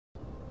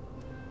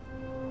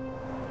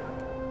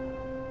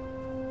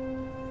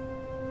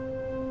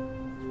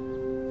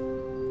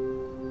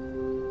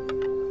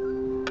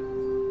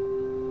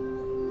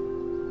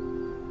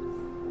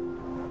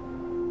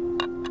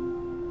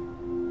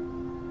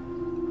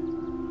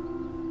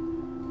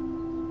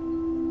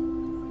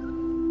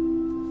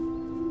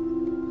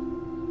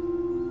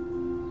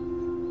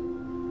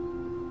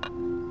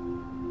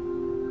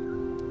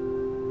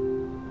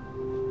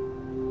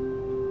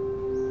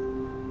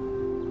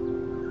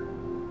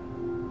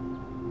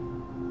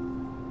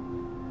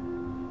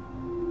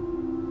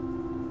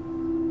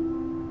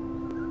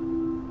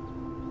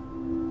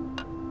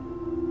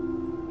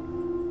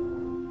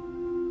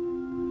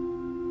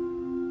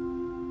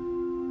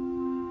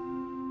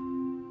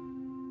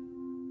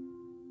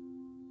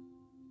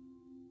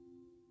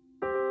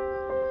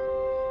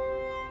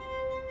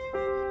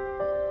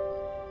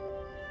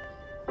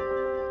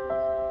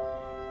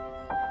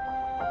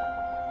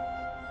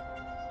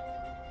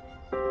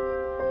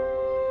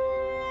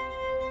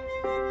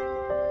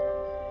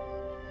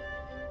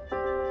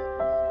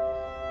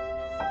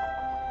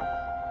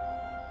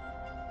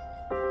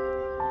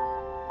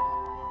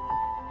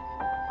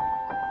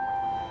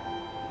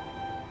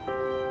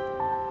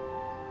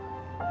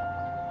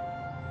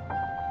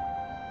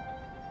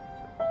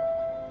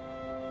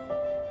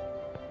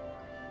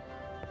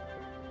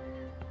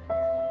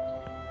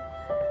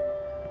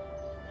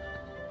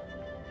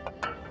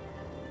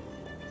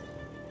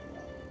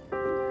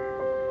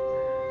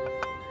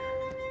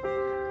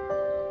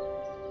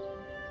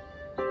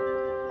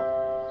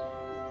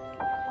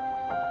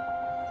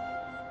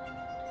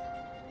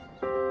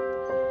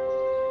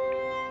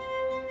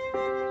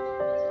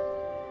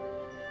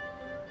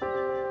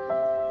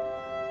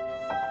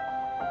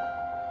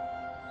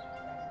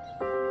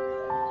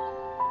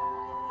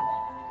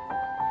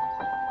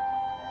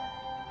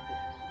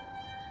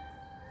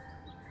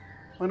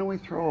Why don't we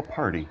throw a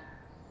party?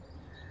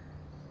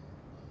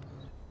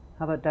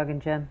 How about Doug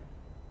and Jen?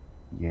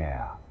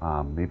 Yeah,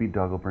 maybe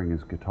Doug will bring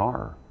his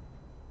guitar.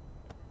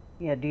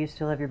 Yeah, do you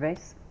still have your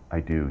bass? I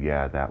do,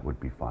 yeah, that would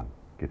be fun.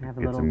 Get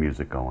some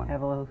music going.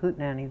 Have a little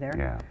hootenanny there.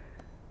 Yeah.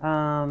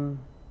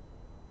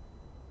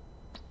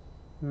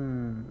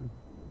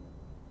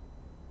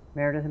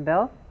 Meredith and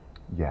Belle?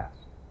 Yes.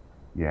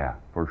 Yeah,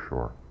 for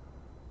sure.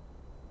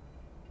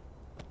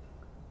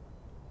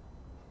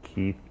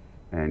 Keith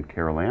and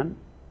Carol Ann?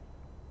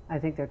 I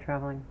think they're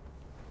traveling.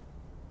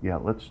 Yeah,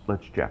 let's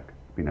check.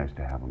 Be nice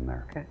to have them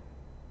there. Okay.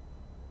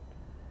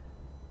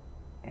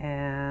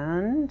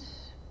 And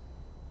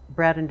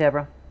Brad and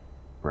Deborah.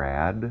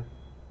 Brad's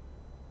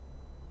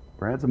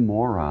a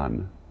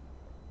moron.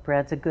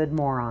 Brad's a good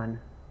moron.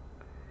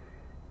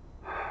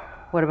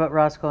 What about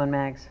Roscoe and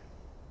Mags?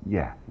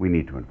 Yeah, we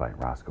need to invite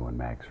Roscoe and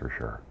Mags for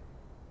sure.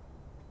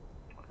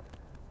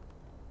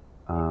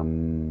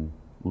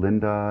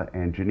 Linda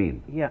and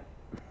Janine. Yeah.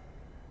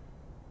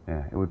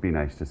 Yeah, it would be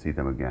nice to see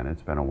them again.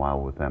 It's been a while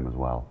with them as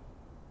well.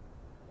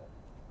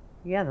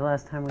 Yeah, the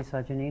last time we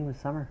saw Janine was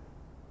summer.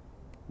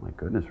 My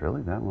goodness,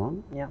 really? That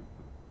long? Yeah.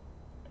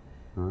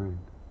 All right.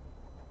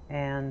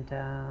 And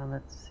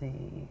let's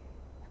see.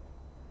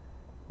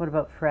 What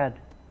about Fred?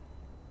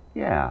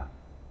 Yeah.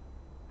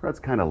 Fred's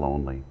kind of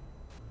lonely.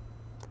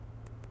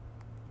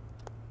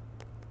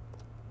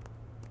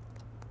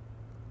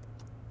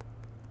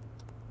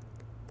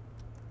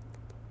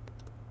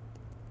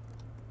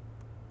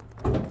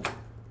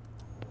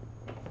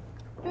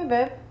 Hey,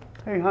 babe.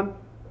 Hey, hon.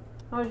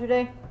 How was your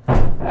day?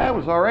 That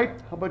was all right.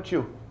 How about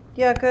you?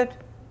 Yeah, good.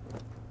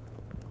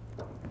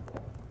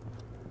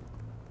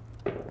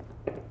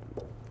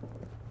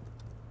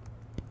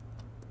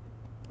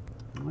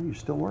 Oh, you're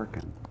still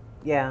working.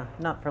 Yeah,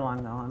 not for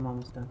long though. I'm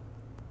almost done.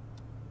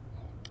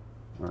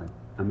 All right.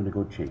 I'm going to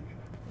go change.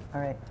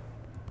 All right.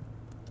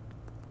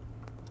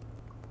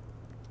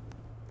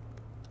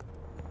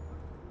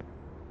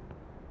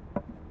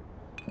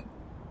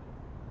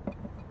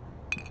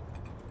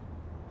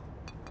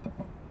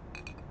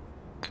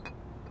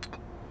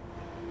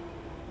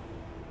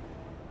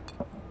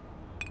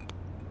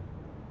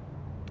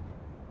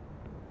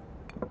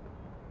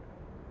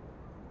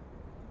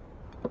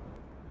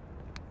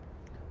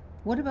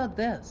 What about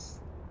this?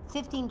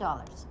 $15.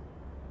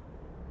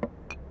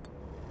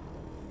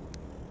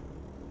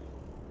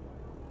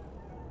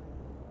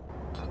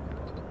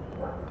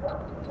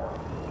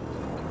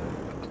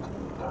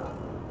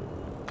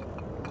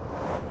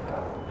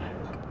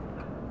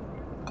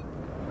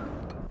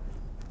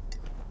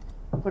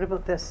 What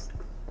about this?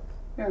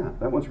 Yeah,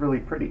 that one's really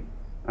pretty.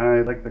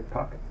 I like the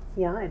pocket.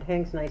 Yeah, it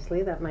hangs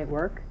nicely. That might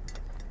work.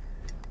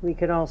 We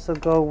could also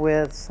go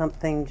with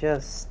something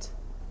just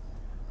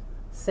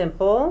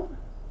simple,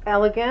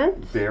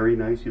 elegant. Very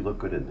nice. You look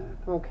good in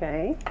that.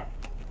 Okay.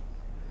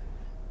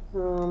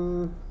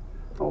 How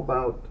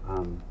about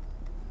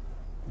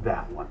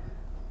that one?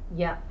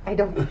 Yeah, I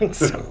don't think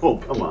so. Oh,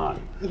 come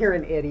on. You're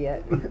an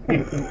idiot.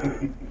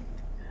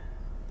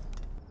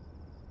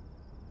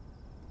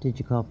 Did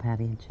you call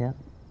Patty and Chip?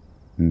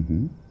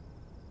 Mm-hmm.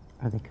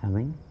 Are they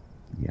coming?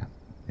 Yeah,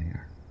 they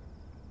are.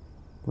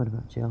 What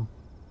about Jill?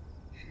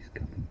 She's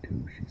coming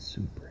too. She's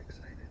super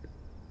excited.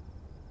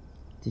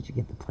 Did you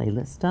get the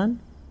playlist done?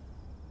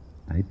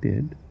 I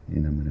did,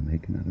 and I'm going to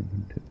make another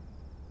one too.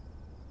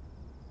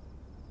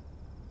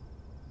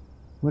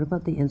 What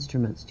about the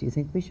instruments? Do you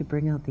think we should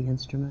bring out the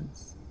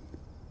instruments?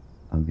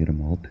 I'll get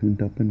them all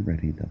tuned up and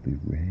ready. They'll be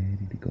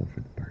ready to go for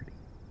the party.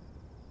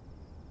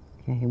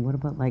 Okay, and what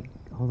about like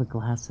all the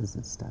glasses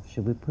and stuff?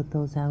 Should we put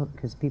those out?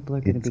 Because people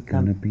are going to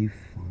become... It's going to be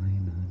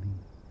fine, honey.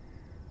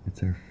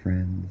 It's our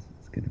friends.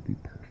 It's going to be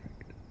perfect.